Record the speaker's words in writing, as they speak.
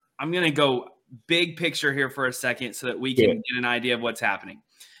I'm going to go big picture here for a second so that we can get an idea of what's happening.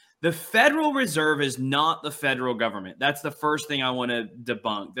 The Federal Reserve is not the federal government. That's the first thing I want to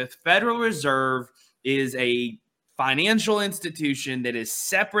debunk. The Federal Reserve is a financial institution that is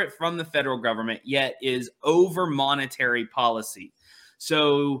separate from the federal government, yet is over monetary policy.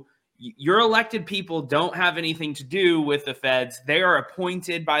 So your elected people don't have anything to do with the feds. They are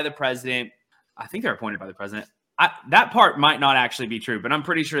appointed by the president. I think they're appointed by the president. That part might not actually be true, but I'm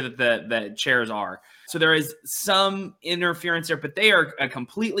pretty sure that the chairs are. So there is some interference there, but they are a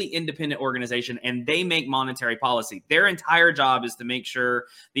completely independent organization and they make monetary policy. Their entire job is to make sure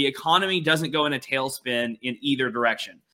the economy doesn't go in a tailspin in either direction.